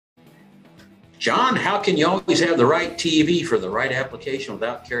John, how can you always have the right TV for the right application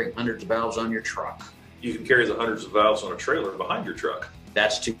without carrying hundreds of valves on your truck? You can carry the hundreds of valves on a trailer behind your truck.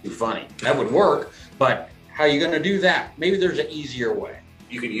 That's too funny. That would work, but how are you going to do that? Maybe there's an easier way.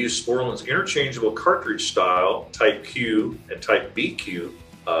 You can use Sporland's interchangeable cartridge style Type Q and Type BQ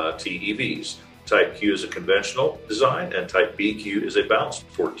TEVs. Type Q is a conventional design and Type BQ is a balanced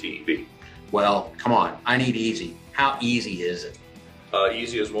port TEV. Well, come on, I need easy. How easy is it?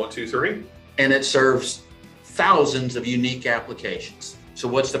 Easy as 1, 2, 3. And it serves thousands of unique applications. So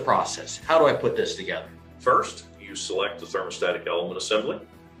what's the process? How do I put this together? First, you select the thermostatic element assembly.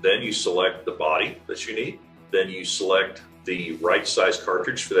 Then you select the body that you need. Then you select the right size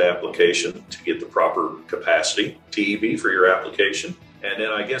cartridge for the application to get the proper capacity TEV for your application. And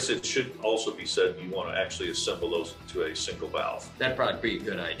then I guess it should also be said you want to actually assemble those into a single valve. That'd probably be a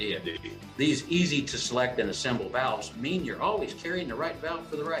good idea. Indeed. These easy to select and assemble valves mean you're always carrying the right valve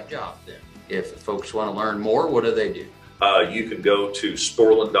for the right job then. If folks want to learn more, what do they do? You can go to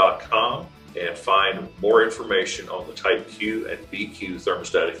sporland.com and find more information on the Type Q and BQ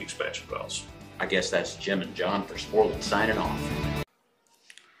thermostatic expansion valves. I guess that's Jim and John for Sporland signing off.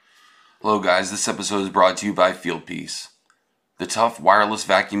 Hello guys, this episode is brought to you by Fieldpiece. The tough wireless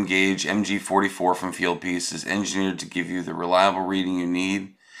vacuum gauge MG44 from Fieldpiece is engineered to give you the reliable reading you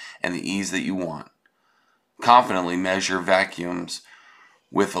need and the ease that you want. Confidently measure vacuums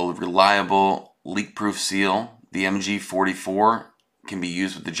with a reliable leak-proof seal. The MG44 can be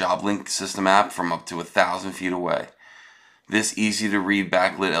used with the JobLink system app from up to 1,000 feet away. This easy-to-read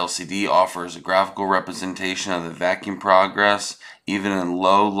backlit LCD offers a graphical representation of the vacuum progress, even in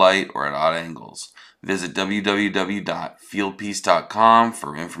low light or at odd angles. Visit www.fieldpiece.com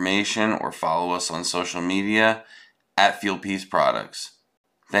for information or follow us on social media at Fieldpiece Products.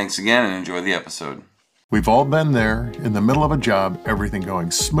 Thanks again and enjoy the episode. We've all been there, in the middle of a job, everything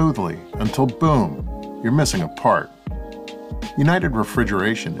going smoothly, until boom, you're missing a part. United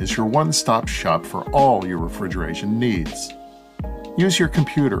Refrigeration is your one-stop shop for all your refrigeration needs. Use your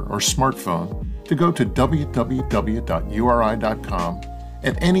computer or smartphone to go to www.uri.com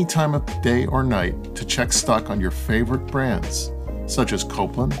at any time of day or night to check stock on your favorite brands, such as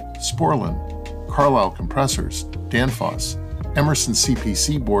Copeland, Sporland, Carlisle compressors, Danfoss, Emerson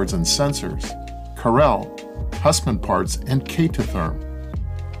CPC boards and sensors, Carrel, Hussmann parts, and K2Therm.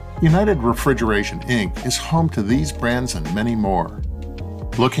 United Refrigeration Inc. is home to these brands and many more.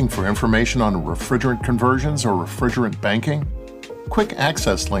 Looking for information on refrigerant conversions or refrigerant banking? Quick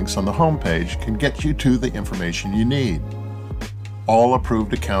access links on the homepage can get you to the information you need. All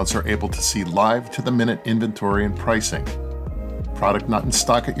approved accounts are able to see live-to-the-minute inventory and pricing. Product not in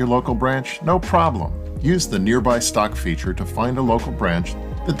stock at your local branch? No problem. Use the Nearby Stock feature to find a local branch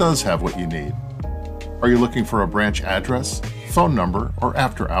that does have what you need. Are you looking for a branch address, phone number, or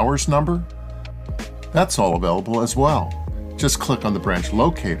after-hours number? That's all available as well. Just click on the branch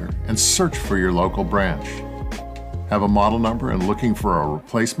locator and search for your local branch. Have a model number and looking for a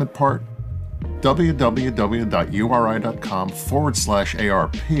replacement part?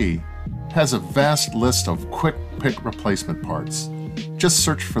 www.uri.com/ARP has a vast list of quick pick replacement parts. Just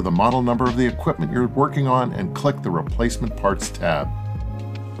search for the model number of the equipment you're working on and click the Replacement Parts tab.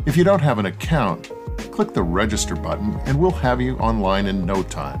 If you don't have an account, click the Register button and we'll have you online in no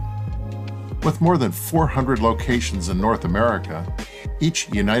time. With more than 400 locations in North America, each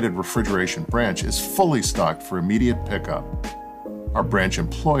United Refrigeration branch is fully stocked for immediate pickup. Our branch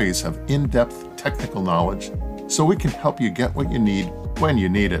employees have in-depth technical knowledge, so we can help you get what you need when you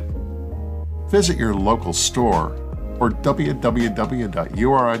need it. Visit your local store or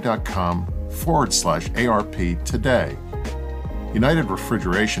www.uri.com/ARP today. United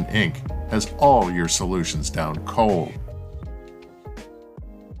Refrigeration Inc. has all your solutions down cold.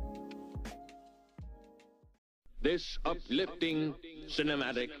 This uplifting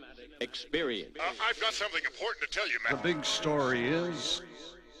cinematic experience. I've got something important to tell you, man. The big story is...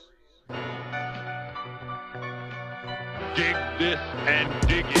 Dig this and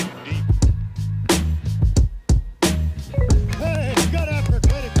dig it deep. Hey, good effort.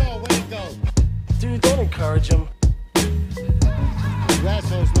 Way to go, way to go. Dude, don't encourage him. You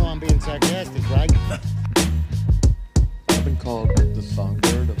assholes know I'm being sarcastic, right? I've been called the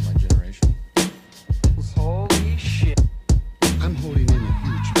songbird of my generation. Holy shit. I'm holding in a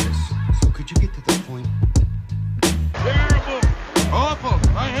huge miss, so could you get to the point? Terrible! Awful!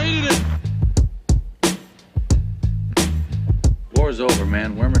 I hated it! War's over,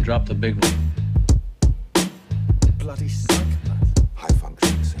 man. Werman dropped the big one. Bloody psychopath.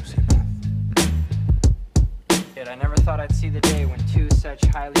 High-functioning sociopath. Yet I never thought I'd see the day when two such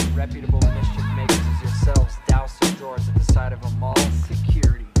highly reputable mischief makers as yourselves douse their drawers at the side of a mall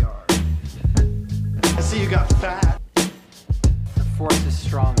security guard. got fat. The force is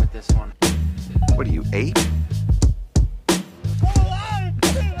strong with this one. What are you, 8?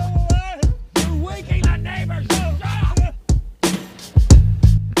 You're waking the neighbors!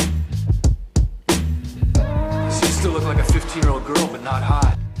 You still look like a 15-year-old girl, but not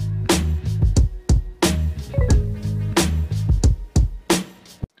hot.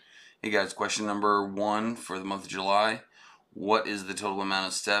 Hey guys, question number 1 for the month of July. What is the total amount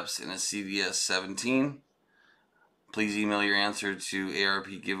of steps in a CVS 17? Please email your answer to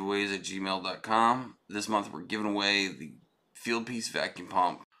arpgiveaways@gmail.com. This month we're giving away the Fieldpiece vacuum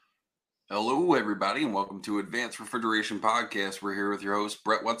pump. Hello everybody and welcome to Advanced Refrigeration Podcast. We're here with your hosts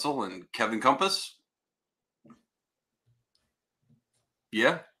Brett Wetzel and Kevin Compass.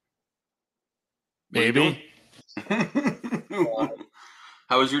 Yeah? Maybe.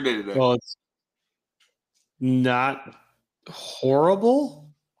 How was your day today? Well, it's not horrible.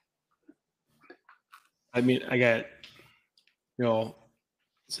 I mean, I got,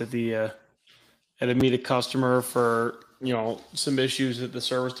 it's at the, had to meet a customer for, some issues that the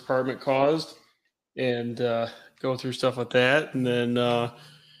service department caused and go through stuff with that. And then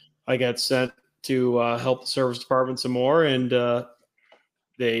I got sent to help the service department some more. And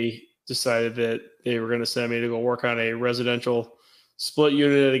they decided that they were going to send me to go work on a residential split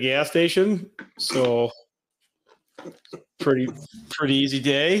unit at a gas station. So pretty easy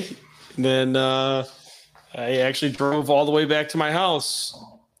day. And then I actually drove all the way back to my house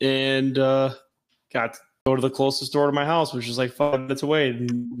and got to go to the closest door to my house, which is like 5 minutes away,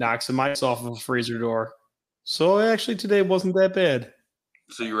 and knock some ice off of a freezer door. So actually today wasn't that bad.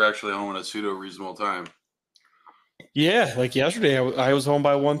 So you were actually home in a pseudo reasonable time. Yeah, like yesterday I was home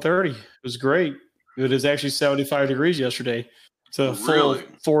by 1:30. It was great. It was actually 75 degrees yesterday. It's a full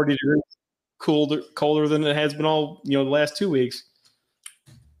 40 degrees colder than it has been all, the last 2 weeks.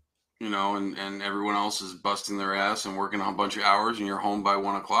 And everyone else is busting their ass and working a bunch of hours and you're home by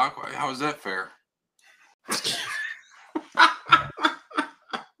 1 o'clock. How is that fair?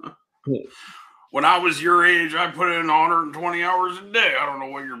 When I was your age, I put in 120 hours a day. I don't know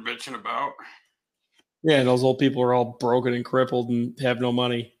what you're bitching about. Yeah, and those old people are all broken and crippled and have no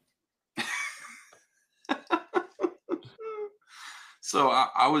money. So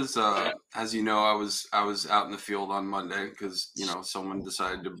I was, as you know, I was out in the field on Monday because someone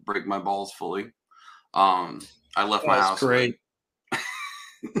decided to break my balls fully. I left my house. Great. It's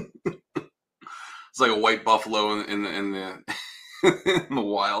like a white buffalo in the in the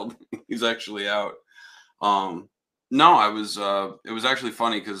wild. He's actually out. No, it was actually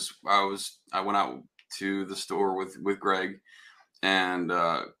funny because I went out to the store with Greg. And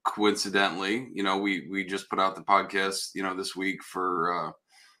coincidentally, we just put out the podcast, this week for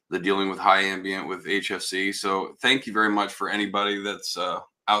the Dealing with High Ambient with HFC. So thank you very much for anybody that's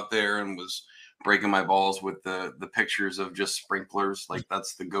out there and was breaking my balls with the pictures of just sprinklers. Like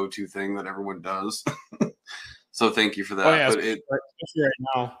that's the go-to thing that everyone does. So thank you for that. Oh, yeah, but especially right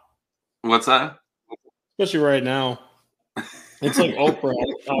now. What's that? Especially right now. It's like Oprah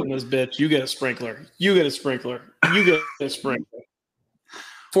on this bitch. You get a sprinkler. You get a sprinkler. You get a sprinkler.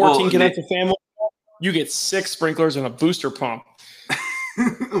 14 connect a family. You get 6 sprinklers and a booster pump.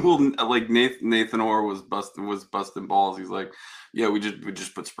 Well, like Nathan Orr was busting balls. He's like, yeah, we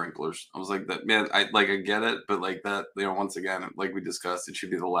just put sprinklers. I was like, that man, I get it, but like that, once again, like we discussed, it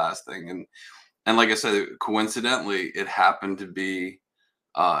should be the last thing. And like I said, coincidentally, it happened to be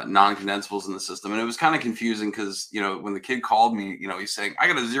non-condensables in the system, and it was kind of confusing because when the kid called me, he's saying I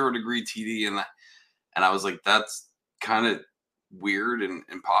got a 0 degree TD, and I was like, that's kind of weird and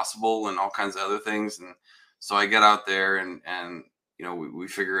impossible and all kinds of other things. And so I get out there and we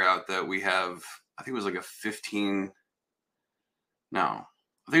figure out that we have, I think it was like a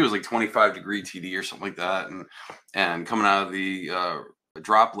 25 degree TD or something like that. And coming out of the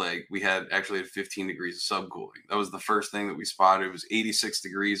drop leg, we had 15 degrees of subcooling. That was the first thing that we spotted. It was 86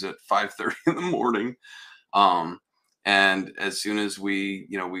 degrees at 5:30 in the morning. And as soon as we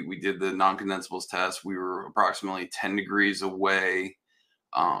did the non-condensables test, we were approximately 10 degrees away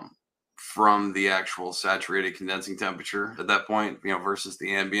from the actual saturated condensing temperature at that point, versus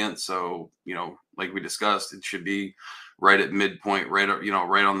the ambient. So, like we discussed, it should be right at midpoint, right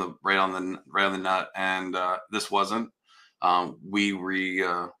on the nut. And this wasn't. We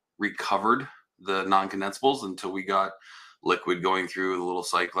recovered the non-condensables until we got liquid going through the little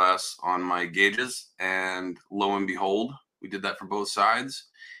sight glass on my gauges, and lo and behold, we did that for both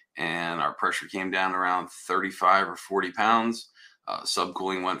sides, and our pressure came down around 35 or 40 pounds.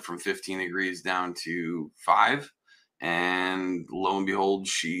 Subcooling went from 15 degrees down to 5, and lo and behold,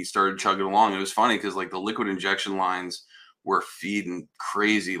 she started chugging along. It was funny because like the liquid injection lines were feeding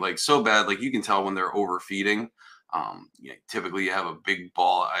crazy, like so bad, like you can tell when they're overfeeding. Typically you have a big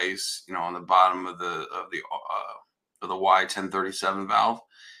ball of ice, on the bottom of the Y1037 valve,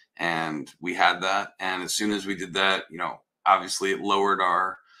 and we had that. And as soon as we did that, obviously it lowered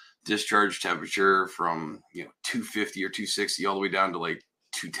our discharge temperature from 250 or 260 all the way down to like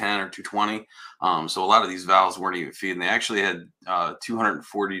 210 or 220. So a lot of these valves weren't even feeding. They actually had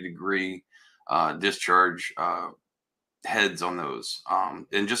 240 degree discharge heads on those.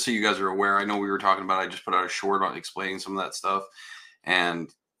 And just so you guys are aware, I know we were talking about, I just put out a short on explaining some of that stuff, and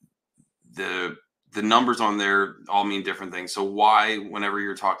the numbers on there all mean different things. So why, whenever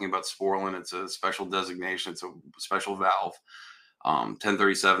you're talking about Sporlan, it's a special designation, it's a special valve.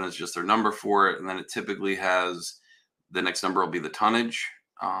 1037 is just their number for it, and then it typically has, the next number will be the tonnage,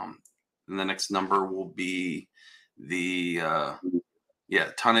 and the next number will be the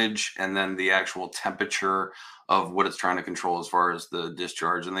tonnage, and then the actual temperature of what it's trying to control as far as the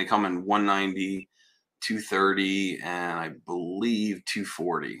discharge. And they come in 190, 230, and I believe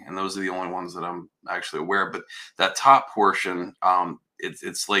 240, and those are the only ones that I'm actually aware of. But that top portion,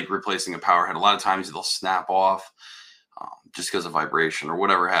 it's like replacing a power head. A lot of times they'll snap off just because of vibration or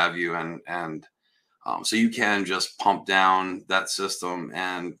whatever have you, and so you can just pump down that system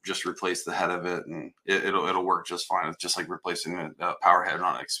and just replace the head of it, and it'll work just fine. It's just like replacing a power head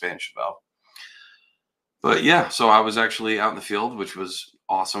on an expansion valve. But yeah, so I was actually out in the field, which was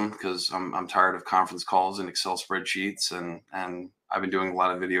awesome because I'm tired of conference calls and Excel spreadsheets, and I've been doing a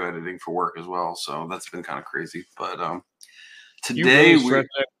lot of video editing for work as well. So that's been kind of crazy. But today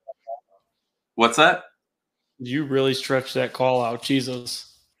what's that? You really stretched that call out,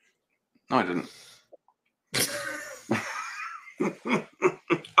 Jesus. No, I didn't.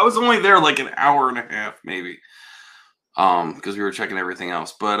 I was only there like an hour and a half, maybe, because we were checking everything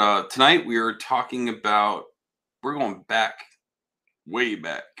else. But tonight we are talking about, we're going back, way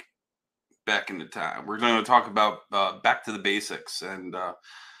back into time. We're going to talk about back to the basics, and I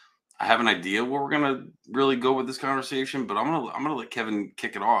have an idea where we're going to really go with this conversation. But I'm gonna let Kevin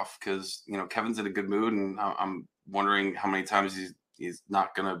kick it off, because Kevin's in a good mood, and I'm wondering how many times he's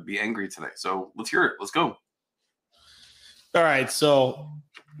not going to be angry today. So let's hear it. Let's go. All right, so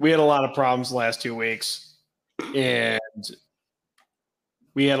we had a lot of problems the last 2 weeks, and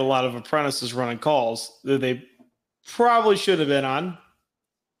we had a lot of apprentices running calls that they probably should have been on.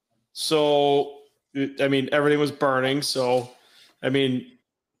 So, I mean, everything was burning. So, I mean,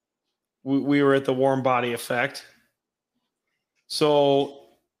 we were at the warm body effect. So,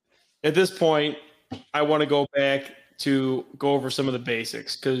 at this point, I want to go back to go over some of the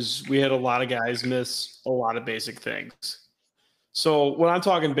basics, because we had a lot of guys miss a lot of basic things. So when I'm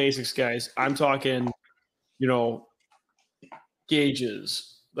talking basics, guys, I'm talking,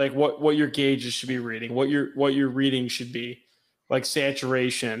 gauges, like what your gauges should be reading, what your reading should be, like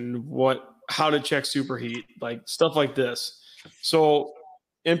saturation, how to check superheat, like stuff like this. So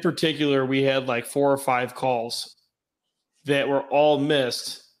in particular, we had like 4 or 5 calls that were all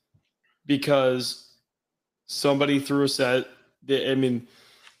missed because somebody threw a set. I mean,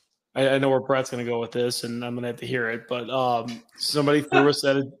 I know where Brett's going to go with this, and I'm going to have to hear it. But somebody threw a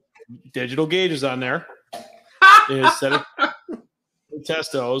set of digital gauges on there, and a set of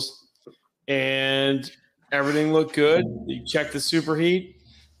testos, and everything looked good. You checked the superheat,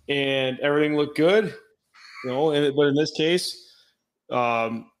 and everything looked good. But in this case,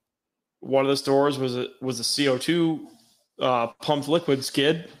 one of the stores was a CO2 pumped liquid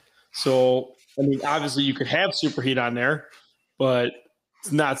skid. So I mean, obviously you could have superheat on there, but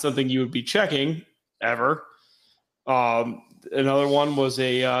it's not something you would be checking ever. Another one was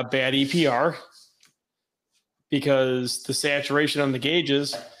a bad EPR, because the saturation on the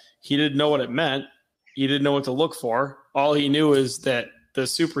gauges, he didn't know what it meant. He didn't know what to look for. All he knew is that the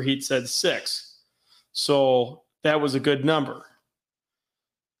superheat said 6. So that was a good number.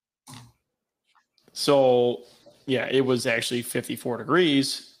 So, yeah, it was actually 54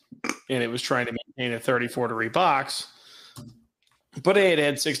 degrees, and it was trying to maintain a 34-degree box. But it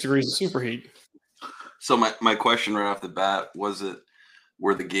had 6 degrees of superheat. So my question right off the bat,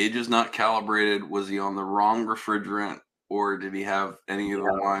 were the gauges not calibrated? Was he on the wrong refrigerant, or did he have any of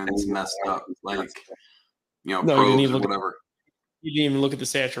the lines messed up, like probes or whatever? You didn't even look at the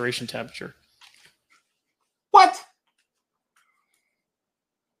saturation temperature. What?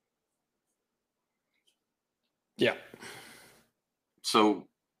 Yeah. So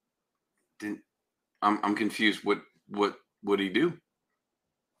I'm confused. What did he do?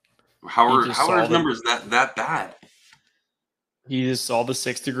 How are his numbers that bad? He just saw the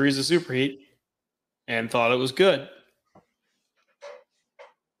 6 degrees of superheat and thought it was good.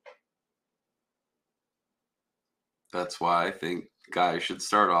 That's why I think guys should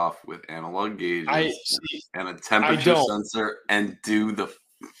start off with analog gauges and a I temperature don't. sensor and do the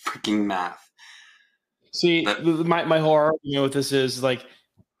freaking math. See, my whole argument with this is like,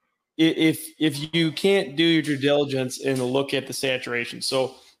 if you can't do your due diligence and look at the saturation,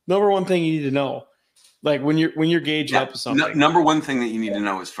 so number one thing you need to know, like when you're gauging up something, number one thing that you need to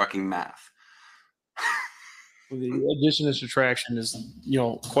know is fucking math. the addition and subtraction is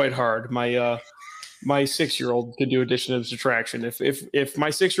quite hard. My 6-year-old can do addition and subtraction. If my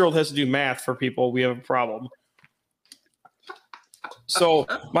 6-year-old has to do math for people, we have a problem. So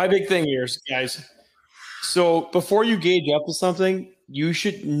my big thing here is, guys, so before you gauge up to something, you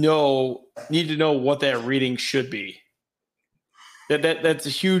should need to know what that reading should be. That's a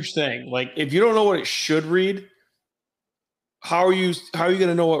huge thing. Like if you don't know what it should read, how are you going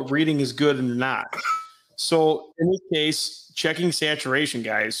to know what reading is good and not? So in this case, checking saturation,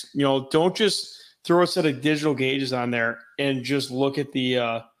 guys, don't just throw a set of digital gauges on there and just look at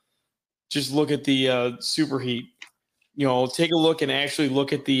the superheat. Take a look and actually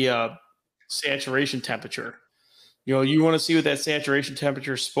look at the saturation temperature. You want to see what that saturation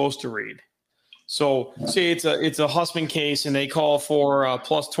temperature is supposed to read. So say it's a Hussman case and they call for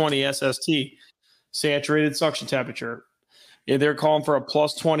plus 20 SST, saturated suction temperature. And they're calling for a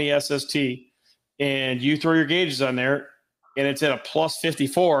plus 20 SST, and you throw your gauges on there and it's at a plus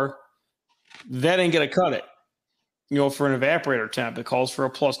 54, that ain't going to cut it. For an evaporator temp, it calls for a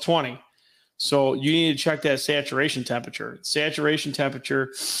plus 20. So you need to check that saturation temperature. Saturation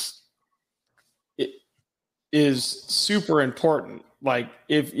temperature is super important. Like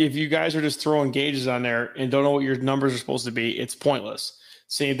if you guys are just throwing gauges on there and don't know what your numbers are supposed to be, it's pointless.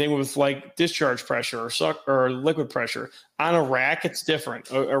 Same thing with like discharge pressure or liquid pressure. On a rack, it's different.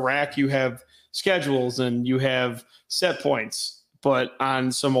 A rack, you have schedules and you have set points. But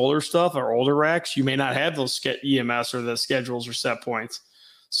on some older stuff or older racks, you may not have those EMS or the schedules or set points.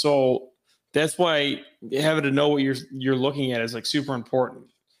 So that's why having to know what you're looking at is like super important,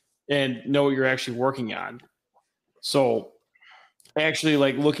 and know what you're actually working on. So actually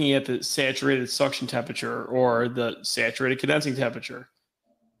like looking at the saturated suction temperature or the saturated condensing temperature.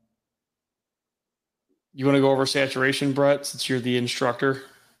 You want to go over saturation, Brett, since you're the instructor?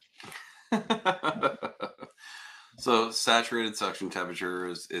 So saturated suction temperature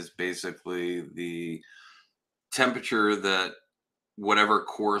is basically the temperature that whatever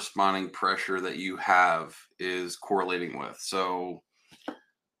corresponding pressure that you have is correlating with. So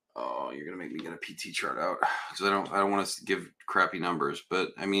you're gonna make me get a PT chart out because I don't want to give crappy numbers, but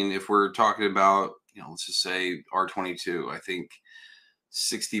I mean, if we're talking about, let's just say R22, I think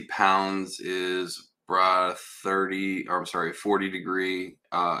 60 pounds is 40 degree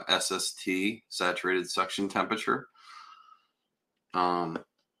SST, saturated suction temperature. And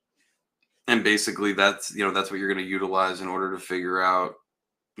basically that's what you're going to utilize in order to figure out,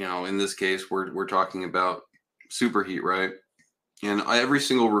 in this case, we're talking about superheat, right? And every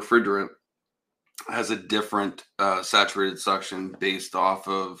single refrigerant has a different saturated suction based off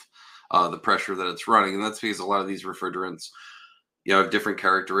of the pressure that it's running. And that's because a lot of these refrigerants, have different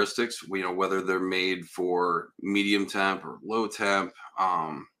characteristics, whether they're made for medium temp or low temp,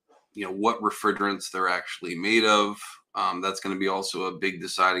 what refrigerants they're actually made of. That's going to be also a big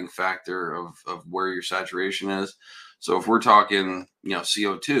deciding factor of where your saturation is. So if we're talking,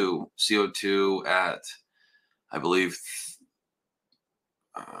 CO2 at, I believe,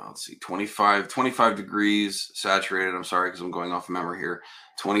 let's see, 25 degrees saturated. I'm sorry, because I'm going off of memory here.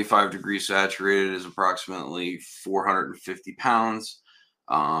 25 degrees saturated is approximately 450 pounds.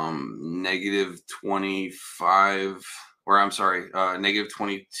 Negative 25, or I'm sorry, negative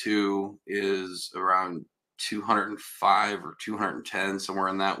 22 is around 205 or 210, somewhere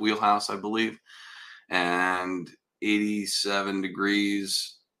in that wheelhouse, I believe. And 87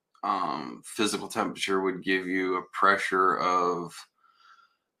 degrees physical temperature would give you a pressure of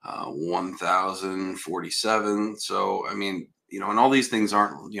 1047. So, I mean, and all these things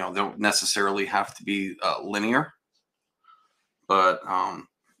aren't, they don't necessarily have to be linear, but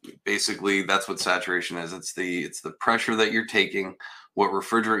basically that's what saturation is. It's the pressure that you're taking, what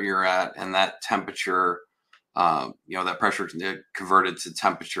refrigerant you're at, and that temperature, that pressure converted to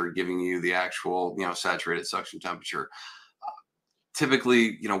temperature, giving you the actual, saturated suction temperature.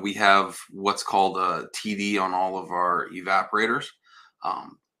 Typically, we have what's called a TD on all of our evaporators.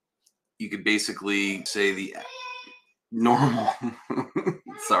 You could basically say the normal.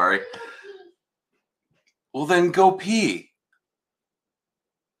 Sorry. Well, then go pee.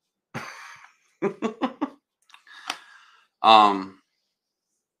 Oh my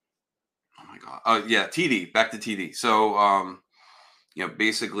God. Oh yeah, TD. Back to TD. So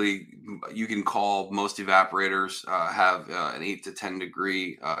basically you can call most evaporators have an 8 to 10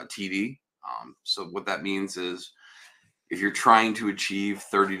 degree TD. So what that means is if you're trying to achieve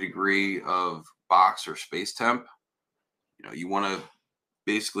 30 degree of box or space temp, you want to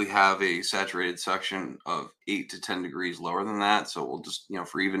basically have a saturated suction of 8 to 10 degrees lower than that. So we'll just,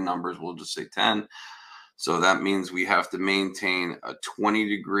 for even numbers, we'll just say 10. So that means we have to maintain a 20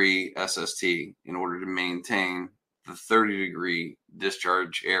 degree SST in order to maintain the 30 degree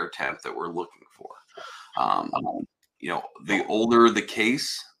discharge air temp that we're looking for. The older the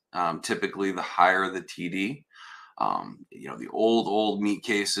case, typically the higher the TD. The old meat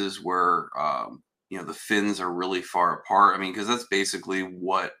cases where, the fins are really far apart. I mean, because that's basically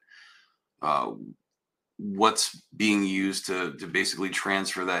what's being used to basically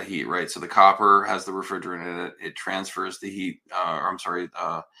transfer that heat, right? So the copper has the refrigerant in it. It transfers the heat,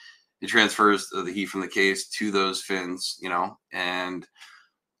 it transfers the heat from the case to those fins, and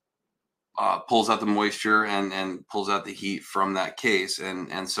pulls out the moisture and pulls out the heat from that case.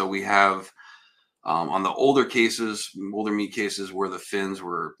 And so we have, on the older meat cases where the fins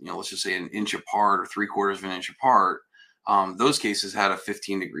were, let's just say an inch apart or 3/4 of an inch apart, those cases had a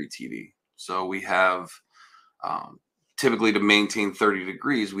 15 degree TD. So we have, typically to maintain 30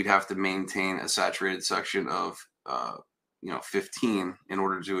 degrees, we'd have to maintain a saturated suction of, 15 in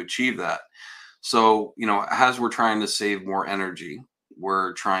order to achieve that. So, as we're trying to save more energy,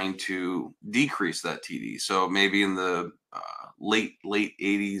 we're trying to decrease that TD. So maybe in the late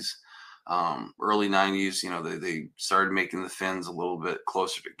 80s, early 90s, they started making the fins a little bit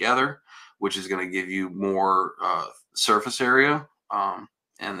closer together, which is going to give you more surface area,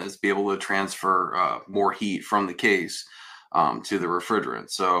 and is be able to transfer more heat from the case to the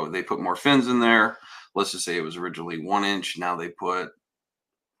refrigerant. So they put more fins in there. Let's just say it was originally 1 inch. Now they put,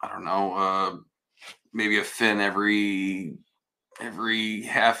 I don't know, maybe a fin every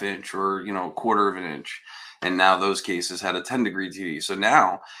half inch or 1/4 of an inch. And now those cases had a 10 degree TD. So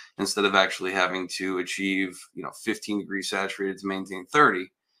now instead of actually having to achieve 15 degrees saturated to maintain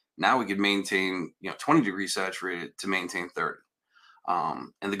 30, now we could maintain 20 degrees saturated to maintain 30.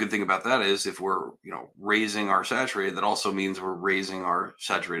 And the good thing about that is if we're raising our saturated, that also means we're raising our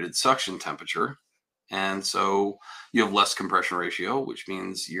saturated suction temperature. And so you have less compression ratio, which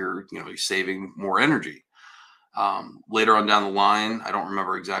means you're saving more energy. Later on down the line, I don't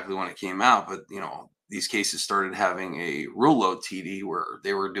remember exactly when it came out, but these cases started having a real low TD where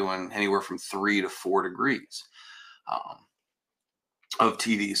they were doing anywhere from 3 to 4 degrees of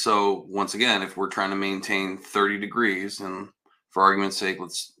TD. So once again, if we're trying to maintain 30 degrees, and for argument's sake,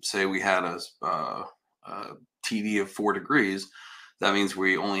 let's say we had a TD of 4 degrees, that means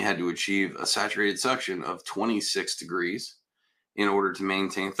we only had to achieve a saturated suction of 26 degrees in order to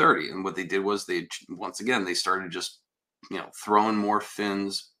maintain 30. And what they did was they started just throwing more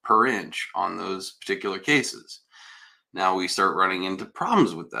fins per inch on those particular cases. Now we start running into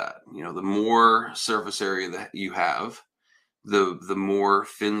problems with that. The more surface area that you have, the more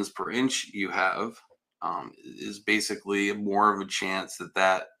fins per inch you have, is basically more of a chance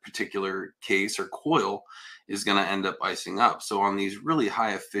that particular case or coil is going to end up icing up. So on these really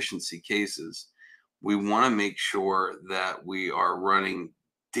high efficiency cases, we want to make sure that we are running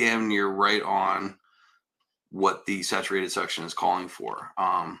damn near right on what the saturated suction is calling for.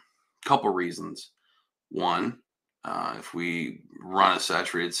 Couple reasons. One, if we run a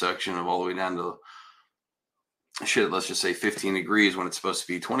saturated suction of all the way down to let's just say 15 degrees when it's supposed to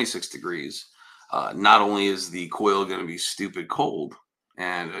be 26 degrees, not only is the coil going to be stupid cold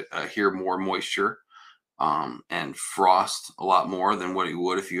and adhere more moisture and frost a lot more than what you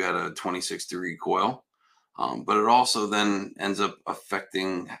would if you had a 26 degree coil, but it also then ends up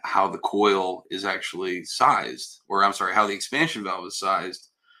affecting how the coil is actually sized, or I'm sorry, how the expansion valve is sized,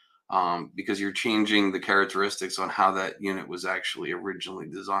 because you're changing the characteristics on how that unit was actually originally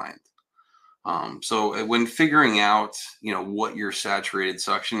designed. So when figuring out, what your saturated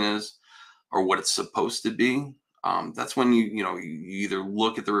suction is or what it's supposed to be, that's when you either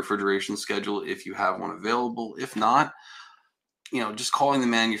look at the refrigeration schedule if you have one available. If not, just calling the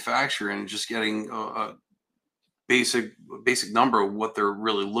manufacturer and just getting a basic number of what they're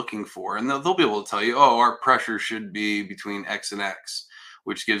really looking for, and they'll be able to tell you, oh, our pressure should be between X and X,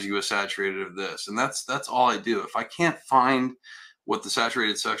 which gives you a saturated of this, and that's all I do. If I can't find what the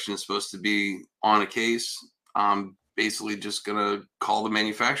saturated suction is supposed to be on a case, I'm basically just gonna call the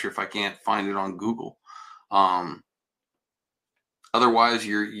manufacturer if I can't find it on Google. Otherwise,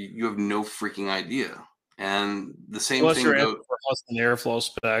 you have no freaking idea. And the same Unless thing you're asking for Husky airflow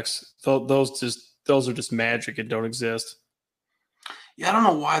specs, those are just magic and don't exist. Yeah, I don't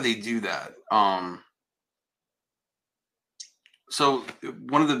know why they do that. So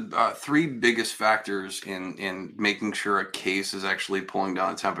one of the three biggest factors in making sure a case is actually pulling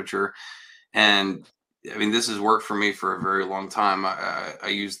down a temperature, and I mean this has worked for me for a very long time. I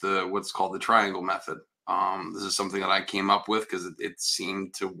use the what's called the triangle method. This is something that I came up with because it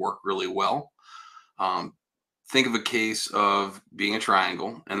seemed to work really well. Um, think of a case of being a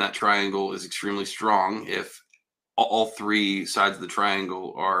triangle, and that triangle is extremely strong if all three sides of the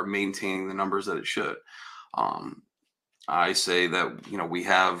triangle are maintaining the numbers that it should. Um, I say that we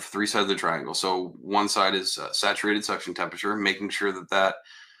have three sides of the triangle. So one side is saturated suction temperature, making sure that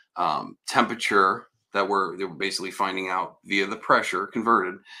temperature that they're basically finding out via the pressure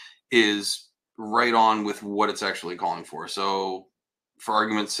converted is right on with what it's actually calling for. So for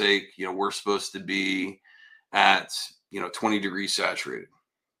argument's sake, we're supposed to be at 20 degrees saturated.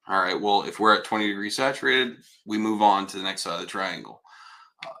 All right. Well, if we're at 20 degrees saturated, we move on to the next side of the triangle.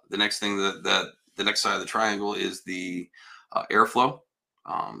 The next thing that the next side of the triangle is the airflow.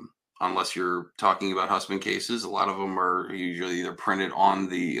 Unless you're talking about husband cases, a lot of them are usually either printed on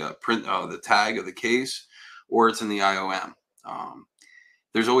the the tag of the case, or it's in the IOM.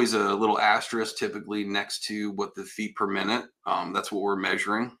 There's always a little asterisk typically next to what the feet per minute. That's what we're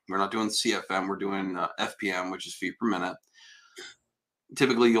measuring. We're not doing CFM. We're doing FPM, which is feet per minute.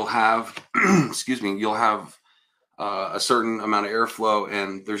 Typically, you'll have, excuse me, you'll have a certain amount of airflow,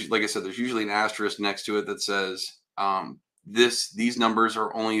 and there's, like I said, there's usually an asterisk next to it that says these numbers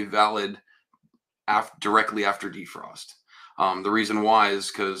are only valid directly after defrost. The reason why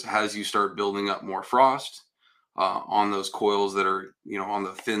is because as you start building up more frost on those coils that are, on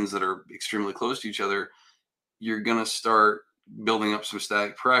the fins that are extremely close to each other, you're going to start building up some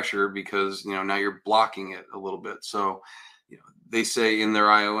static pressure because, now you're blocking it a little bit. So, they say in their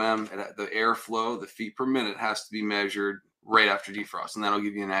IOM, the airflow, the feet per minute has to be measured right after defrost, and that'll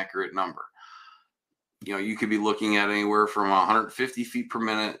give you an accurate number. You could be looking at anywhere from 150 feet per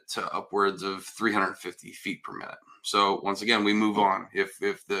minute to upwards of 350 feet per minute. So once again, we move on. If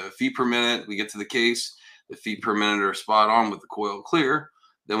the feet per minute, we get to the case, the feet per minute are spot on with the coil clear,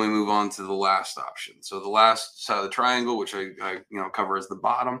 then we move on to the last option. So the last side of the triangle, which I cover as the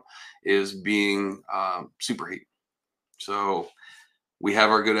bottom, is being superheat. So we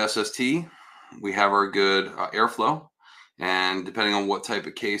have our good SST, we have our good airflow, and depending on what type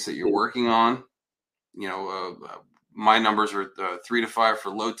of case that you're working on, my numbers are 3 to 5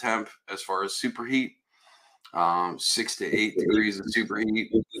 for low temp as far as superheat, 6 to 8 degrees of superheat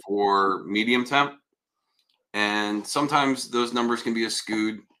for medium temp, and sometimes those numbers can be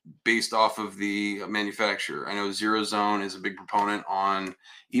skewed based off of the manufacturer. I know Zero Zone is a big proponent on,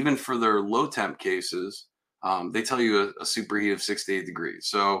 even for their low temp cases, they tell you a superheat of 6 to 8 degrees.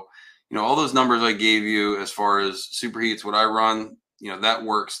 So, all those numbers I gave you as far as superheats, what I run, that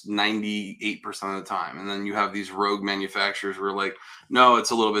works 98% of the time. And then you have these rogue manufacturers who are like, no, it's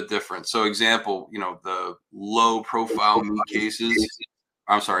a little bit different. So example, the low profile meat cases,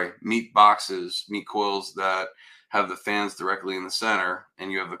 meat boxes, meat coils that have the fans directly in the center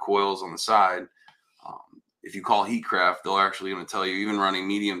and you have the coils on the side. If you call Heatcraft, they're actually going to tell you, even running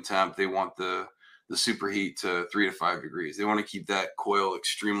medium temp, they want the superheat to 3 to 5 degrees. They want to keep that coil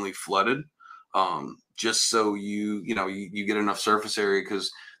extremely flooded, just so you get enough surface area, because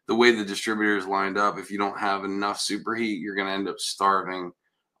the way the distributor is lined up, if you don't have enough superheat, you're going to end up starving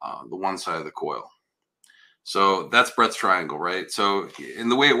the one side of the coil. So that's Brett's triangle, right? So in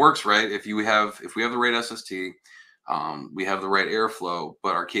the way it works, right, if we have the right SST, we have the right airflow,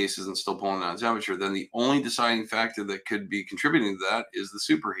 but our case isn't still pulling down temperature, then the only deciding factor that could be contributing to that is the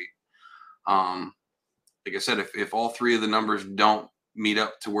superheat. Like I said, if all three of the numbers don't meet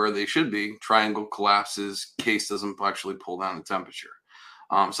up to where they should be, triangle collapses, case doesn't actually pull down the temperature.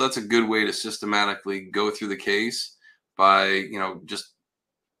 So that's a good way to systematically go through the case by, just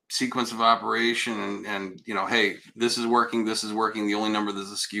sequence of operation and hey, this is working. The only number that's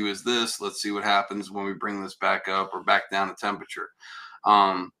askew is this. Let's see what happens when we bring this back up or back down to temperature.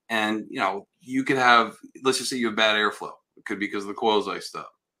 And you could have, let's just say you have bad airflow. It could be because the coil's iced up.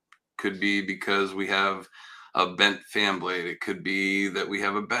 Could be because we have a bent fan blade. It could be that we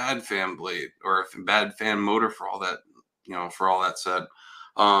have a bad fan blade or a bad fan motor, for all that said.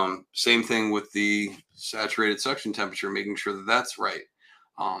 Same thing with the saturated suction temperature, making sure that that's right.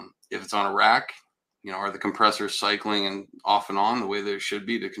 If it's on a rack, are the compressors cycling and off and on the way they should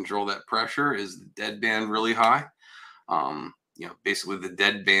be to control that pressure? Is the dead band really high? Basically the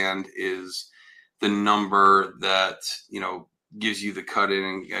dead band is the number that, gives you the cut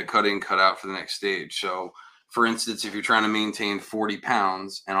in, cut out for the next stage. So for instance, if you're trying to maintain 40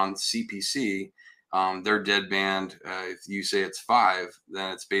 pounds and on CPC, Their dead band, if you say it's 5,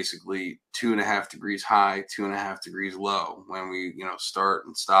 then it's basically 2.5 degrees high, 2.5 degrees low when we, start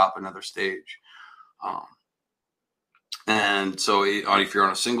and stop another stage. And so if you're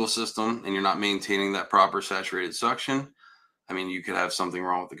on a single system and you're not maintaining that proper saturated suction, I mean, you could have something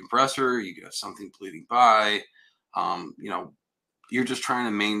wrong with the compressor. You could have something bleeding by. You're just trying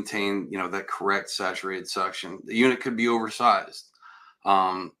to maintain, that correct saturated suction. The unit could be oversized.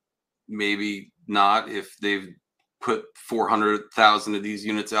 Maybe not if they've put 400,000 of these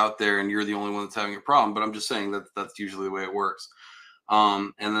units out there and you're the only one that's having a problem. But I'm just saying that that's usually the way it works.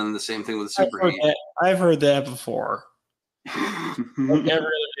 And then the same thing with the superheat. I've heard that before. Like every other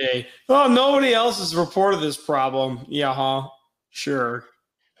day. Oh, nobody else has reported this problem. Yeah, huh? Sure.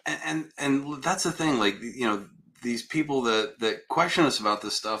 And that's the thing. Like, these people that question us about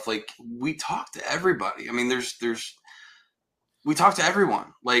this stuff, like, we talk to everybody. I mean, we talk to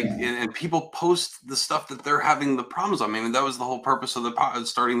everyone, like, and people post the stuff that they're having the problems on. I mean, that was the whole purpose of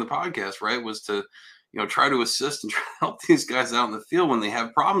starting the podcast, right? Was to, try to assist and try to help these guys out in the field when they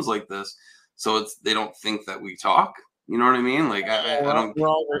have problems like this. So they don't think that we talk. You know what I mean? Like, I don't.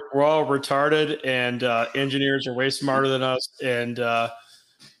 We're all retarded, and engineers are way smarter than us. And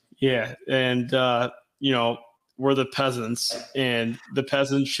we're the peasants, and the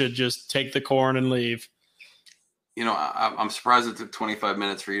peasants should just take the corn and leave. I'm surprised it took 25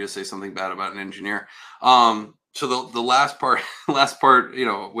 minutes for you to say something bad about an engineer. So the last part,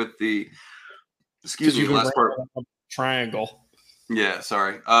 with the, excuse me, last part, triangle. Yeah,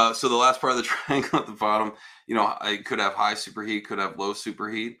 sorry. So the last part of the triangle at the bottom, I could have high superheat, could have low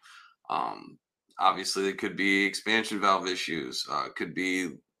superheat. Obviously, it could be expansion valve issues, could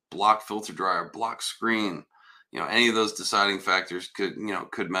be block filter dryer, block screen. Any of those deciding factors could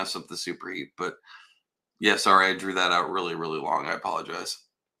mess up the superheat. But yeah, sorry, I drew that out really, really long. I apologize.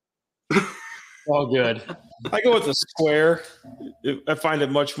 All good. I go with the square. I find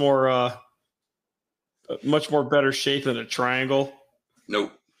it much more better shape than a triangle.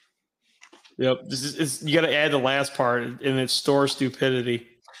 Nope. Yep. You got to add the last part, and it's store stupidity.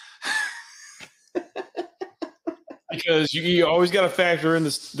 Because you always got to factor in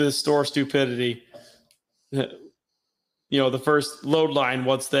the store stupidity. The first load line,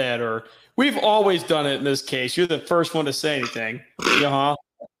 what's that? Or we've always done it in this case. You're the first one to say anything. Yeah,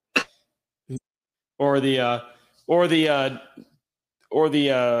 huh? Or the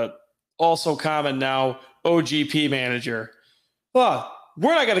also common now OGP manager. Well,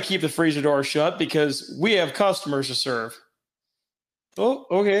 we're not going to keep the freezer door shut because we have customers to serve. Oh,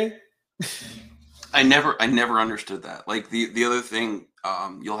 okay. I never understood that. Like the other thing,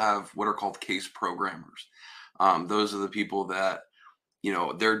 you'll have what are called case programmers. Those are the people that,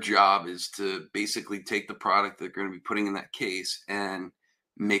 their job is to basically take the product they're going to be putting in that case and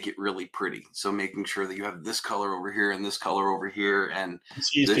make it really pretty. So making sure that you have this color over here and this color over here and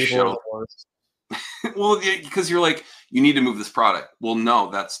this shelf. Well, because you're like, you need to move this product. Well, no,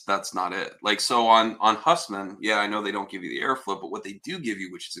 that's not it. Like, so on Hussmann, yeah, I know they don't give you the airflow, but what they do give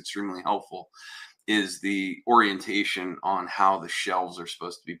you, which is extremely helpful, is the orientation on how the shelves are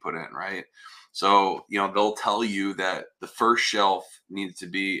supposed to be put in, right? So, they'll tell you that the first shelf needs to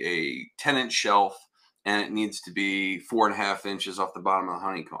be a 10-inch shelf and it needs to be 4.5 inches off the bottom of the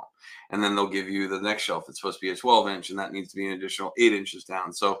honeycomb. And then they'll give you the next shelf. It's supposed to be a 12-inch and that needs to be an additional 8 inches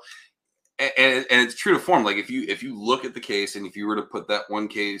down. So, and it's true to form. Like if you look at the case and if you were to put that one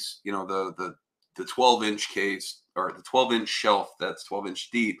case, the 12-inch case or the 12-inch shelf that's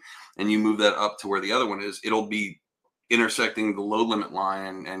 12-inch deep, and you move that up to where the other one is, it'll be intersecting the load limit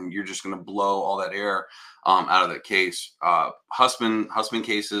line, and you're just going to blow all that air out of that case. Hussmann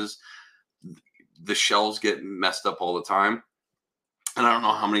cases, the shelves get messed up all the time, and I don't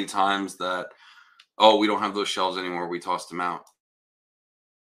know how many times that, we don't have those shelves anymore, we tossed them out.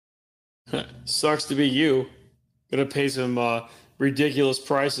 Sucks to be you. Gonna pay some ridiculous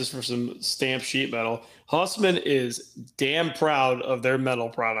prices for some stamped sheet metal. Hussmann is damn proud of their metal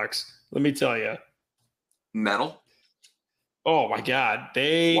products. Let me tell you. Metal? Oh my God.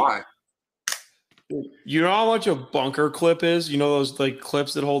 Why? You know how much a bunker clip is? You know those like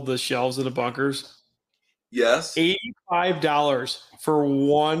clips that hold the shelves in the bunkers? Yes. $85 for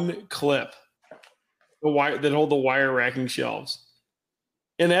one clip. The wire that hold the wire racking shelves.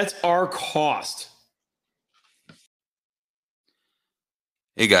 And that's our cost.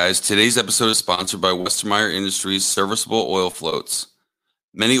 Hey guys, today's episode is sponsored by Westermeyer Industries Serviceable Oil Floats.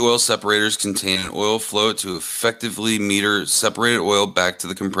 Many oil separators contain an oil float to effectively meter separated oil back to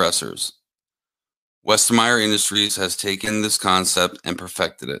the compressors. Westermeyer Industries has taken this concept and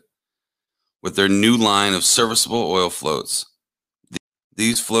perfected it with their new line of serviceable oil floats.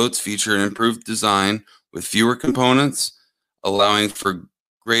 These floats feature an improved design with fewer components, allowing for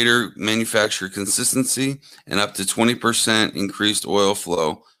greater manufacturer consistency and up to 20% increased oil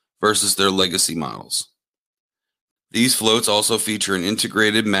flow versus their legacy models. These floats also feature an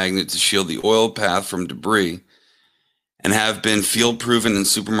integrated magnet to shield the oil path from debris and have been field proven in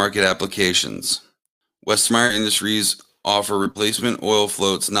supermarket applications. Westermeyer Industries offer replacement oil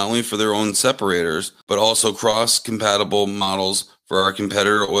floats not only for their own separators, but also cross-compatible models for our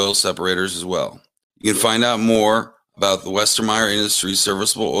competitor oil separators as well. You can find out more about the Westermeyer Industries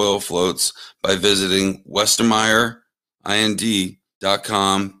serviceable oil floats by visiting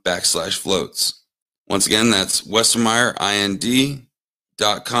westermeyerind.com/floats. Once again, that's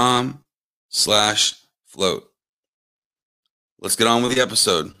westermeyerind.com/float. Let's get on with the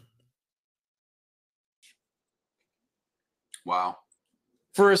episode. Wow.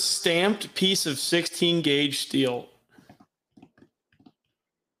 For a stamped piece of 16 gauge steel.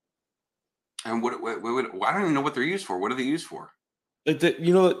 And what I don't even know what they're used for. What are they used for? Like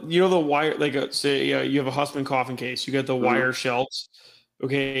the wire, like say you have a Hussmann coffin case, you got the wire shelves,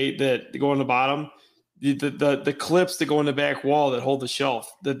 okay, that go on the bottom. The clips that go in the back wall that hold the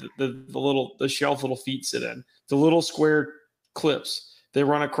shelf, the shelf little feet sit in. The little square clips, they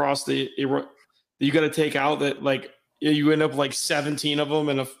run across you got to take out that, like, you end up like 17 of them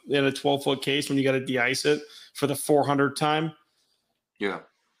in a 12-foot case when you got to de-ice it for the 400th time. Yeah.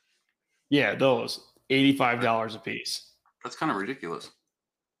 Yeah, those $85 a piece. That's kind of ridiculous.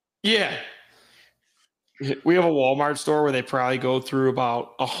 Yeah. We have a Walmart store where they probably go through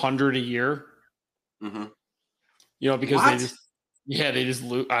about 100 a year. Mm-hmm. Because they just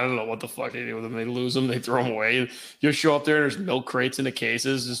lose. I don't know what the fuck they do with them. They lose them, they throw them away. You'll show up there and there's milk crates in the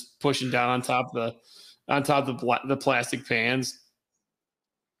cases just pushing down on top of the plastic pans.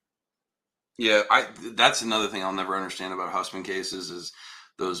 Yeah, that's another thing I'll never understand about Hussmann cases is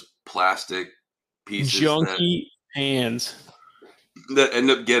those plastic pieces, junky pans that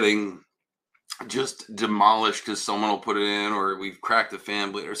end up getting just demolished because someone will put it in, or we've cracked a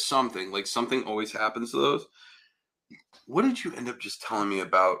fan blade or something. Like, something always happens to those. What did you end up just telling me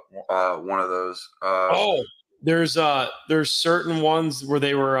about one of those? There's certain ones where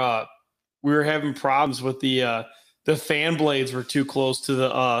we were having problems with the fan blades were too close to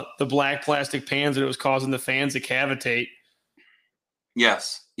the black plastic pans, and it was causing the fans to cavitate.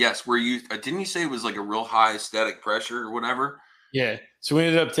 Yes. Where didn't you say it was like a real high static pressure or whatever? Yeah. So we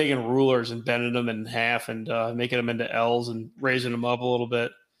ended up taking rulers and bending them in half and making them into L's and raising them up a little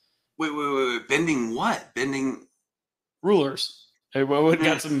bit. Wait. Bending what? Bending rulers. I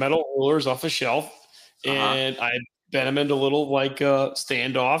got some metal rulers off a shelf, and I bent them into little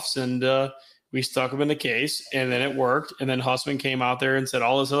standoffs, and we stuck them in the case, and then it worked. And then Hussmann came out there and said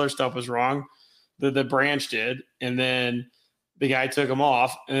all this other stuff was wrong. The branch did, and then the guy took them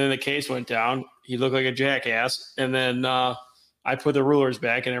off, and then the case went down. He looked like a jackass, and then I put the rulers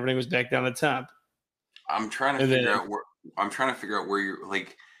back, and everything was back down to temp. I'm trying to figure out where you're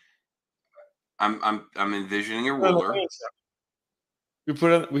like. I'm envisioning a ruler.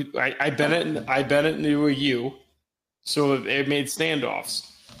 I bent it into a U, so it made standoffs.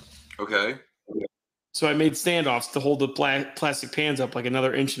 Okay. So I made standoffs to hold the plastic pans up like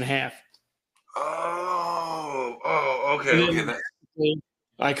another inch and a half. Oh, okay.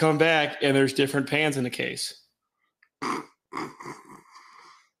 I come back and there's different pans in the case.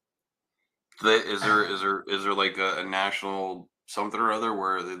 Is there like a national something or other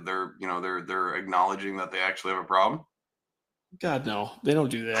where they're acknowledging that they actually have a problem? God, no, they don't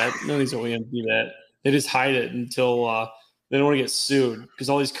do that. None of these OEMs do that. They just hide it until they don't want to get sued, because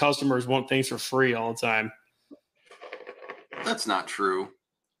all these customers want things for free all the time. That's not true.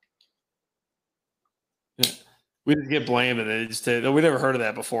 Yeah. We just get blamed, and we never heard of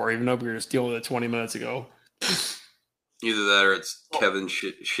that before, even though we were just dealing with it 20 minutes ago. Either that or it's Kevin's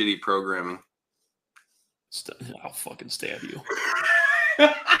shitty programming. I'll fucking stab you.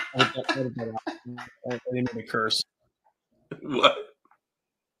 I didn't mean to curse. What?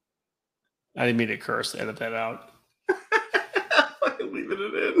 I didn't mean to curse. Edit that out. Leaving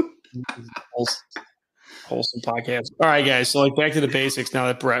it in. Wholesome podcast. All right, guys. So back to the basics. Now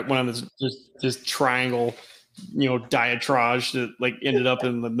that Brett went on this triangle, diatribe that ended up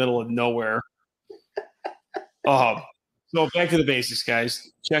in the middle of nowhere. So back to the basics,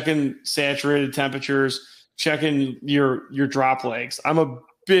 guys. Checking saturated temperatures. Checking your drop legs. I'm a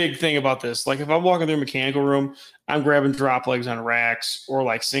big thing about this. Like, if I'm walking through a mechanical room, I'm grabbing drop legs on racks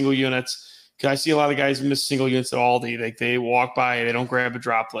or single units. Because I see a lot of guys miss single units at Aldi. They walk by, they don't grab a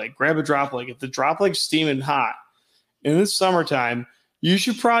drop leg. Grab a drop leg. If the drop leg's steaming hot in the summertime, you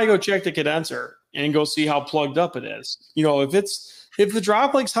should probably go check the condenser and go see how plugged up it is. If it's If the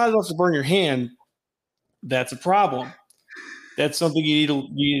drop leg's hot enough to burn your hand, that's a problem. That's something you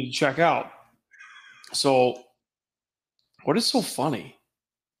need to check out. So, what is so funny?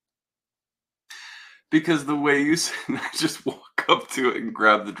 Because the way you said, I just walk up to it and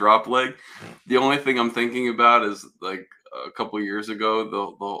grab the drop leg. The only thing I'm thinking about is like a couple of years ago,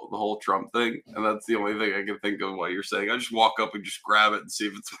 the whole Trump thing, and that's the only thing I can think of while you're saying. I just walk up and just grab it and see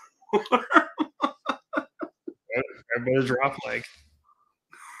if it's warm. Grab by the drop leg.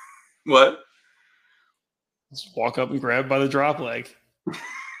 What? Just walk up and grab by the drop leg.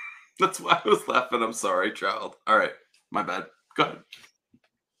 That's why I was laughing. I'm sorry, child. All right, my bad. Go ahead.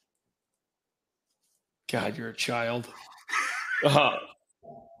 God, you're a child.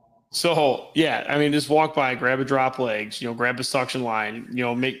 So yeah, I mean, just walk by, grab a drop legs, grab a suction line,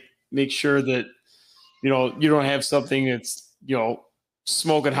 make sure that, you don't have something that's,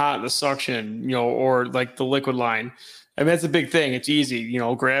 smoking hot in the suction, or like the liquid line. I mean, that's a big thing. It's easy,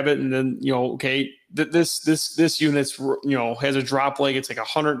 grab it and then, okay, this unit's, has a drop leg. It's like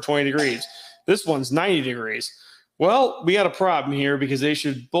 120 degrees. This one's 90 degrees. Well, we got a problem here because they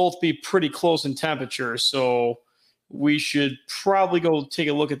should both be pretty close in temperature. So we should probably go take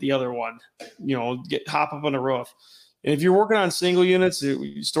a look at the other one, hop up on the roof. And if you're working on single units,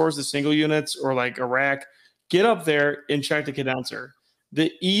 stores the single units or like a rack, get up there and check the condenser.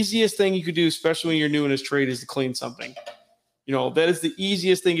 The easiest thing you could do, especially when you're new in this trade, is to clean something. That is the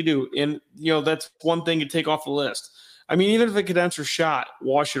easiest thing to do. And, that's one thing to take off the list. I mean, even if a condenser's shot,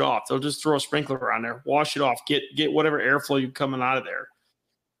 wash it off. They'll just throw a sprinkler on there, wash it off, get whatever airflow you coming out of there.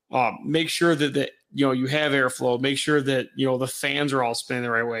 Make sure that you have airflow. Make sure that the fans are all spinning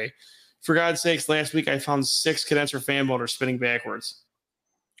the right way. For God's sakes, last week I found 6 condenser fan motors spinning backwards.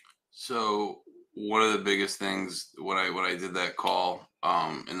 So one of the biggest things when I did that call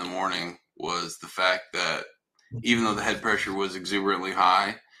in the morning was the fact that even though the head pressure was exuberantly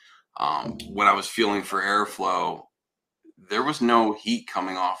high, when I was feeling for airflow, there was no heat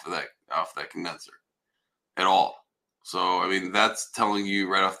coming off that condenser at all. So, I mean, that's telling you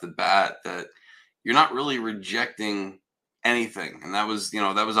right off the bat that you're not really rejecting anything. And that was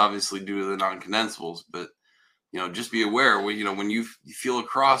obviously due to the non-condensables, but, just be aware when you feel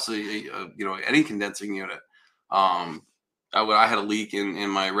across any condensing unit. I had a leak in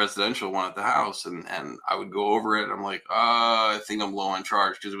my residential one at the house and I would go over it and I'm like, I think I'm low on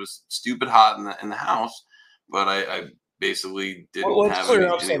charge because it was stupid hot in the house, but I basically didn't have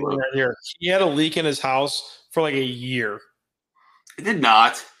any right here. He had a leak in his house for like a year. I did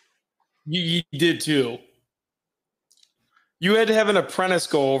not. You did too. You had to have an apprentice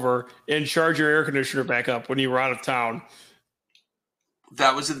go over and charge your air conditioner back up when you were out of town.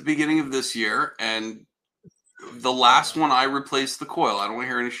 That was at the beginning of this year, and the last one I replaced the coil. I don't want to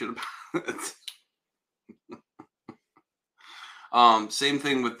hear any shit about it. Same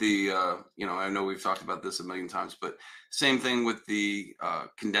thing with the, I know we've talked about this a million times, but same thing with the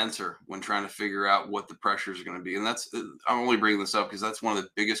condenser when trying to figure out what the pressure is going to be. And I'm only bringing this up because that's one of the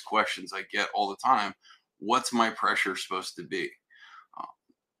biggest questions I get all the time. What's my pressure supposed to be?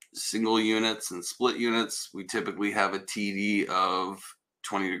 Single units and split units, we typically have a TD of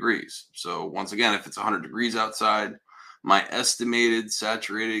 20 degrees. So once again, if it's 100 degrees outside, my estimated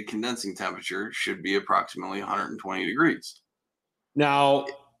saturated condensing temperature should be approximately 120 degrees. Now,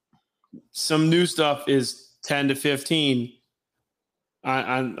 some new stuff is 10 to 15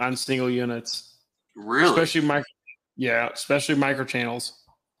 on single units. Really? Especially micro channels.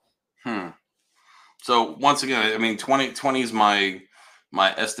 So once again, I mean, 20 is my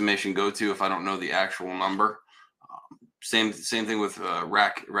estimation go-to if I don't know the actual number. Same thing with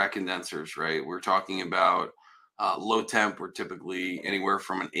rack condensers, right? We're talking about low temp. We're typically anywhere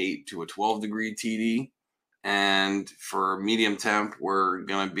from an 8 to a 12 degree TD. And for medium temp,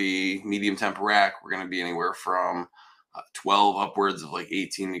 medium temp rack, we're going to be anywhere from 12 upwards of like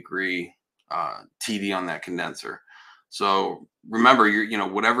 18 degree TD on that condenser. So remember,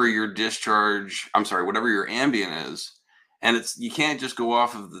 whatever your whatever your ambient is, and you can't just go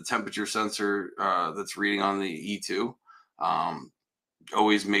off of the temperature sensor that's reading on the E2.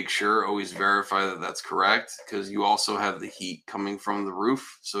 Always verify that that's correct, because you also have the heat coming from the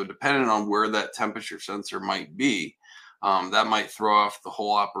roof. So depending on where that temperature sensor might be, that might throw off the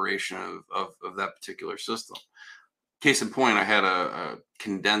whole operation of that particular system. Case in point, I had a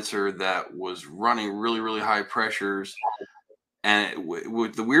condenser that was running really, really high pressures. And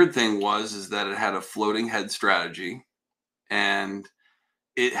the weird thing is that it had a floating head strategy, and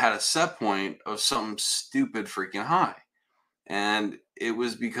it had a set point of something stupid freaking high. And it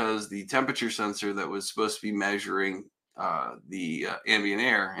was because the temperature sensor that was supposed to be measuring ambient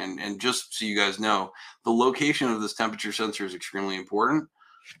air. And just so you guys know, the location of this temperature sensor is extremely important.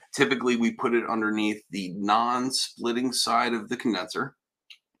 Typically, we put it underneath the non-splitting side of the condenser.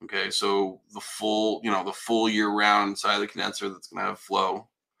 Okay, so the full year-round side of the condenser that's going to have flow.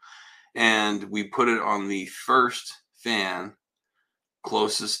 And we put it on the first fan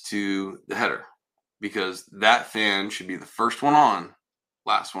closest to the header, because that fan should be the first one on,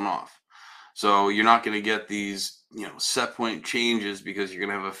 last one off. So you're not going to get these, set point changes because you're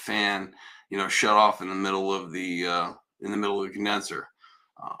going to have a fan, shut off in the middle of the condenser.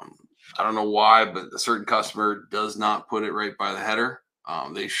 I don't know why, but a certain customer does not put it right by the header.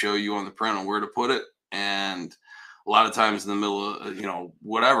 They show you on the print on where to put it, and a lot of times in the middle of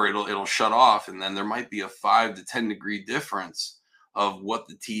whatever, it'll shut off, and then there might be a 5 to 10 degree difference of what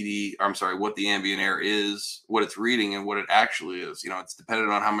the ambient air is, what it's reading, and what it actually is. It's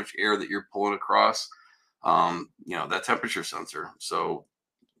dependent on how much air that you're pulling across, that temperature sensor. So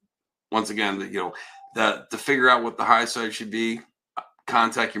once again, that to figure out what the high side should be,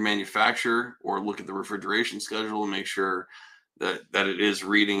 contact your manufacturer or look at the refrigeration schedule and make sure that it is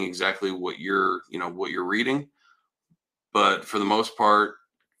reading exactly what you're reading. But for the most part,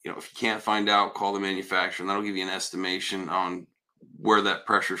 if you can't find out, call the manufacturer, and that'll give you an estimation on where that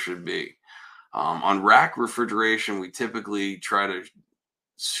pressure should be. On rack refrigeration, we typically try to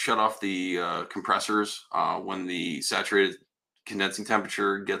shut off the compressors when the saturated condensing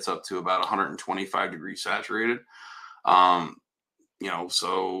temperature gets up to about 125 degrees saturated.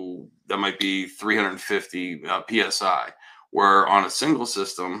 So that might be 350 psi. Where on a single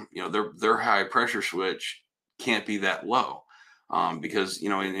system, their high pressure switch can't be that low. Because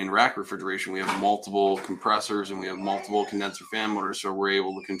in rack refrigeration, we have multiple compressors and we have multiple condenser fan motors, so we're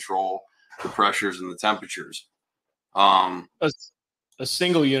able to control the pressures and the temperatures. A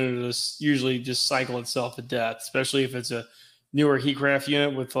single unit is usually just cycle itself to death, especially if it's a newer heatcraft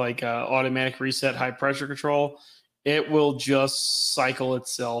unit with like automatic reset high pressure control. It will just cycle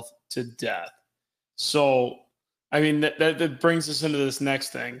itself to death. So, I mean, that brings us into this next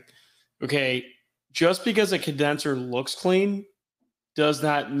thing. Okay, just because a condenser looks clean does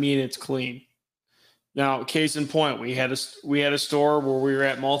not mean it's clean. Now, case in point, we had a store where we were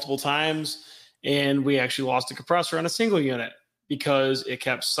at multiple times, and we actually lost a compressor on a single unit because it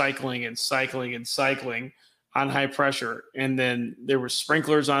kept cycling and cycling and cycling on high pressure. And then there were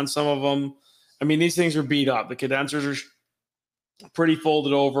sprinklers on some of them. I mean, these things are beat up. The condensers are pretty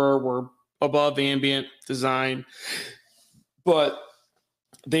folded over. We're above ambient design, but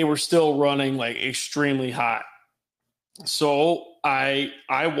they were still running like extremely hot. So I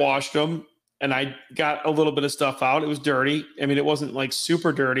washed them and I got a little bit of stuff out. It was dirty. I mean, it wasn't like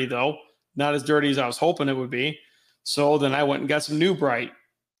super dirty though. Not as dirty as I was hoping it would be. So then I went and got some New Bright,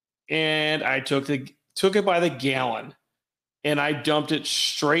 and I took it by the gallon, and I dumped it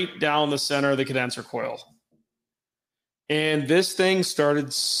straight down the center of the condenser coil. And this thing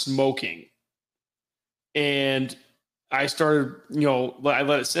started smoking. And I started, I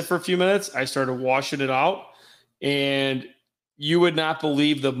let it sit for a few minutes. I started washing it out, and you would not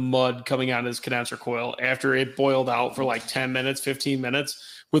believe the mud coming out of this condenser coil after it boiled out for like 10 minutes, 15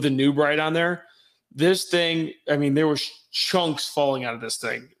 minutes with a New Bright on there. This thing, I mean, there was chunks falling out of this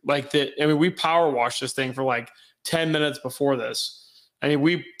thing. We power washed this thing for like 10 minutes before this. I mean,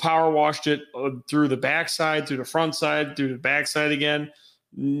 we power washed it through the backside, through the front side, through the backside again.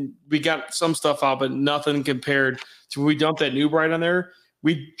 We got some stuff out, but nothing compared to when we dumped that New Bright on there.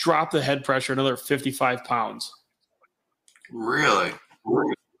 We dropped the head pressure another 55 pounds. Really?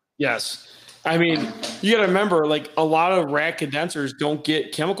 Yes. I mean, you got to remember, like, a lot of rack condensers don't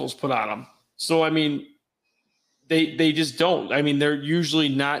get chemicals put on them. So, I mean, they just don't. I mean, they're usually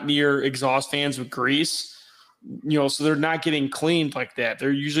not near exhaust fans with grease, so they're not getting cleaned like that.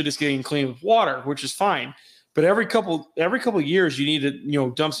 They're usually just getting cleaned with water, which is fine. But every couple of years, you need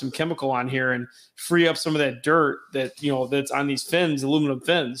to, dump some chemical on here and free up some of that dirt that, that's on these fins, aluminum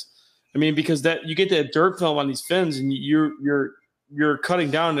fins. I mean, because that you get that dirt film on these fins, and you're cutting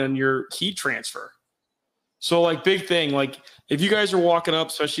down on your heat transfer. So, like, big thing, like, if you guys are walking up,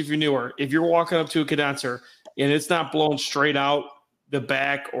 especially if you're newer, if you're walking up to a condenser and it's not blowing straight out the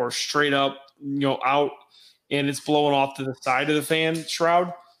back or straight up, out, and it's blowing off to the side of the fan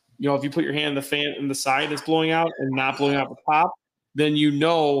shroud, if you put your hand in the fan in the side that's blowing out and not blowing out the top, then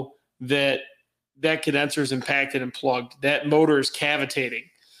that condenser is impacted and plugged. That motor is cavitating.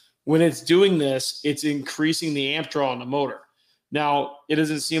 When it's doing this, it's increasing the amp draw on the motor. Now, it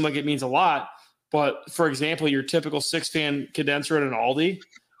doesn't seem like it means a lot, but for example, your typical 6-fan condenser at an Aldi,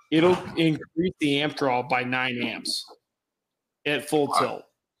 it'll increase the amp draw by 9 amps at full tilt.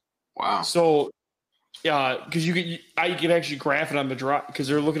 Wow. So because I could actually graph it on the drive, because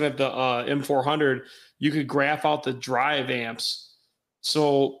they're looking at the M400. You could graph out the drive amps.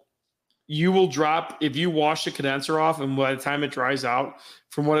 So you will drop, if you wash the condenser off, and by the time it dries out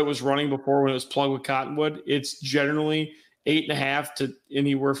from what it was running before when it was plugged with cottonwood, it's generally 8.5 to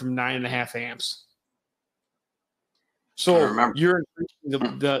anywhere from 9.5 amps. So you're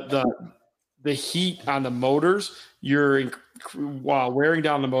increasing the heat on the motors. You're wearing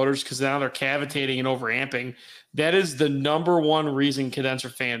down the motors because now they're cavitating and overamping. That is the number one reason condenser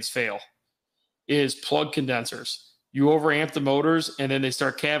fans fail, is plug condensers. You overamp the motors and then they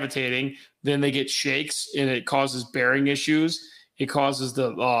start cavitating. Then they get shakes and it causes bearing issues. It causes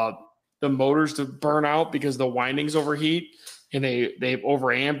the motors to burn out because the windings overheat and they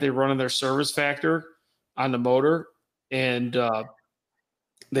overamp. They run in their service factor on the motor, and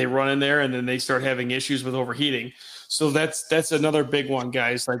they run in there and then they start having issues with overheating. So that's another big one,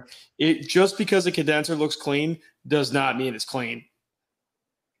 guys. Like, it just because a condenser looks clean does not mean it's clean.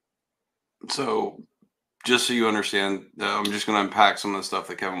 So just so you understand, I'm just going to unpack some of the stuff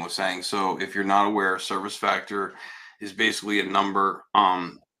that Kevin was saying. So if you're not aware, service factor is basically a number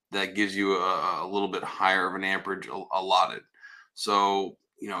that gives you a little bit higher of an amperage allotted. So,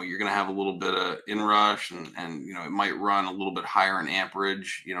 you're going to have a little bit of inrush and, it might run a little bit higher in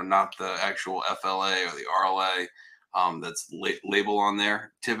amperage, not the actual FLA or the RLA that's label on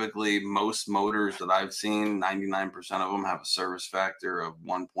there. Typically, most motors that I've seen, 99% of them have a service factor of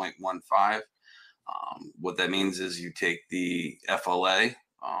 1.15. What that means is you take the FLA,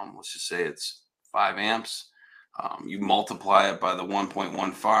 let's just say it's 5 amps, you multiply it by the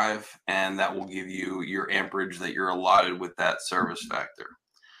 1.15, and that will give you your amperage that you're allotted with that service factor.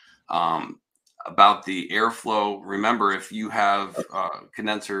 About the airflow, remember, if you have a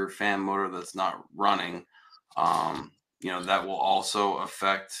condenser fan motor that's not running, that will also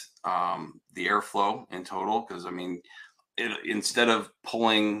affect the airflow in total, because instead of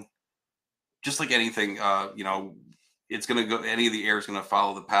pulling, just like anything, it's going to go, any of the air is going to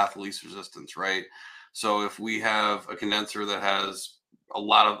follow the path of least resistance, right? So if we have a condenser that has a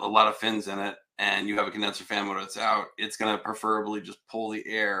lot of fins in it, and you have a condenser fan motor that's out, it's going to preferably just pull the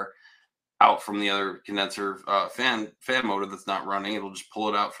air out from the other condenser fan motor that's not running. It'll just pull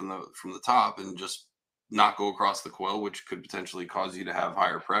it out from the top and just not go across the coil, which could potentially cause you to have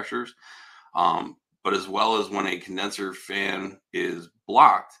higher pressures. But as well as when a condenser fan is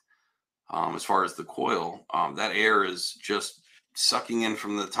blocked, as far as the coil, that air is just sucking in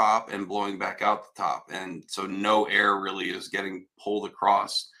from the top and blowing back out the top, and so no air really is getting pulled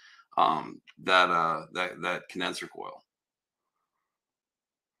across that condenser coil.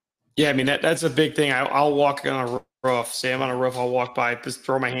 Yeah, that's a big thing. I'll walk on a roof. Say I'm on a roof, I'll walk by, just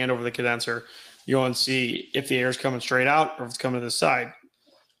throw my hand over the condenser, and see if the air is coming straight out or if it's coming to the side.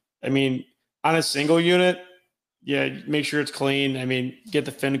 On a single unit, yeah, make sure it's clean. Get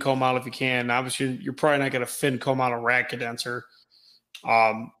the fin comb out if you can. Obviously, you're probably not going to fin comb out a rack condenser.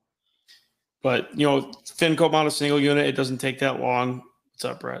 But fin comb out a single unit, it doesn't take that long. What's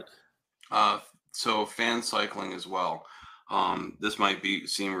up, Brett? So fan cycling as well. This might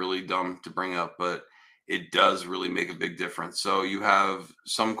seem really dumb to bring up, but it does really make a big difference. So you have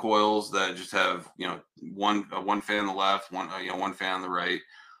some coils that just have one fan on the left, one fan on the right.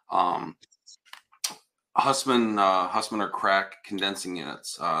 Hussmann or crack condensing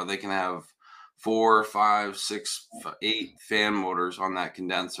units. They can have 4, 5, 6, 8 fan motors on that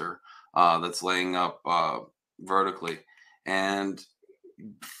condenser that's laying up vertically. And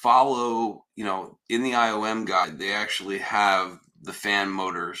follow, in the IOM guide, they actually have the fan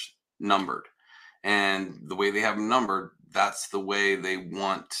motors numbered. And the way they have them numbered, that's the way they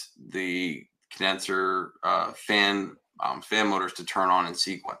want the condenser fan motors to turn on in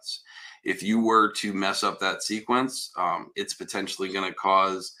sequence. If you were to mess up that sequence, it's potentially going to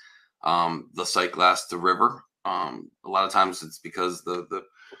cause the sight glass to river. A lot of times it's because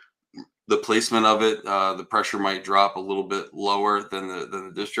the placement of it, the pressure might drop a little bit lower than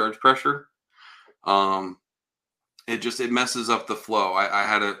the discharge pressure. It messes up the flow. I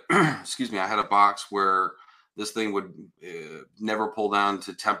had a box where this thing would never pull down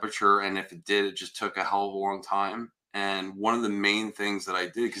to temperature, and if it did, it just took a hell of a long time. And one of the main things that I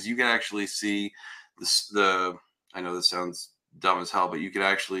did, because you can actually see I know this sounds dumb as hell, but you could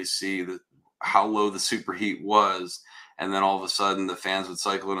actually see how low the superheat was. And then all of a sudden the fans would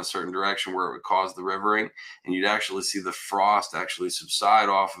cycle in a certain direction where it would cause the rivering. And you'd actually see the frost actually subside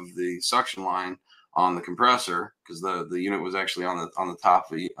off of the suction line on the compressor, because the unit was actually on the top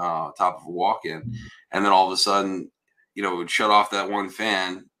of a walk-in. And then all of a sudden, it would shut off that one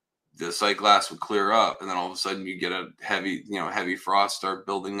fan. the sight glass would clear up, and then all of a sudden you get a heavy frost start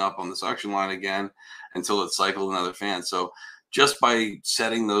building up on the suction line again until it cycled another fan. So just by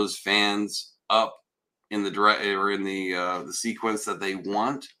setting those fans up in the sequence that they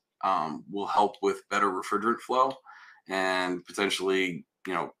want, will help with better refrigerant flow and potentially,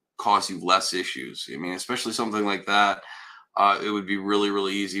 cause you less issues. I mean, especially something like that. It would be really,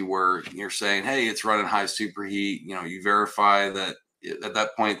 really easy where you're saying, hey, it's running high superheat. You verify that at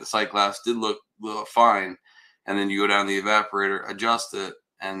that point the sight glass did look fine, and then you go down the evaporator, adjust it,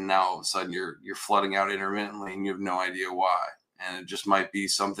 and now all of a sudden you're flooding out intermittently and you have no idea why. And it just might be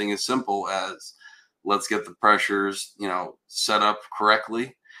something as simple as, let's get the pressures, set up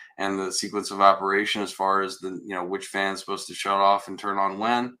correctly, and the sequence of operation as far as which fan's supposed to shut off and turn on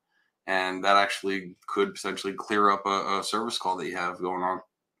when. And that actually could potentially clear up a service call that you have going on.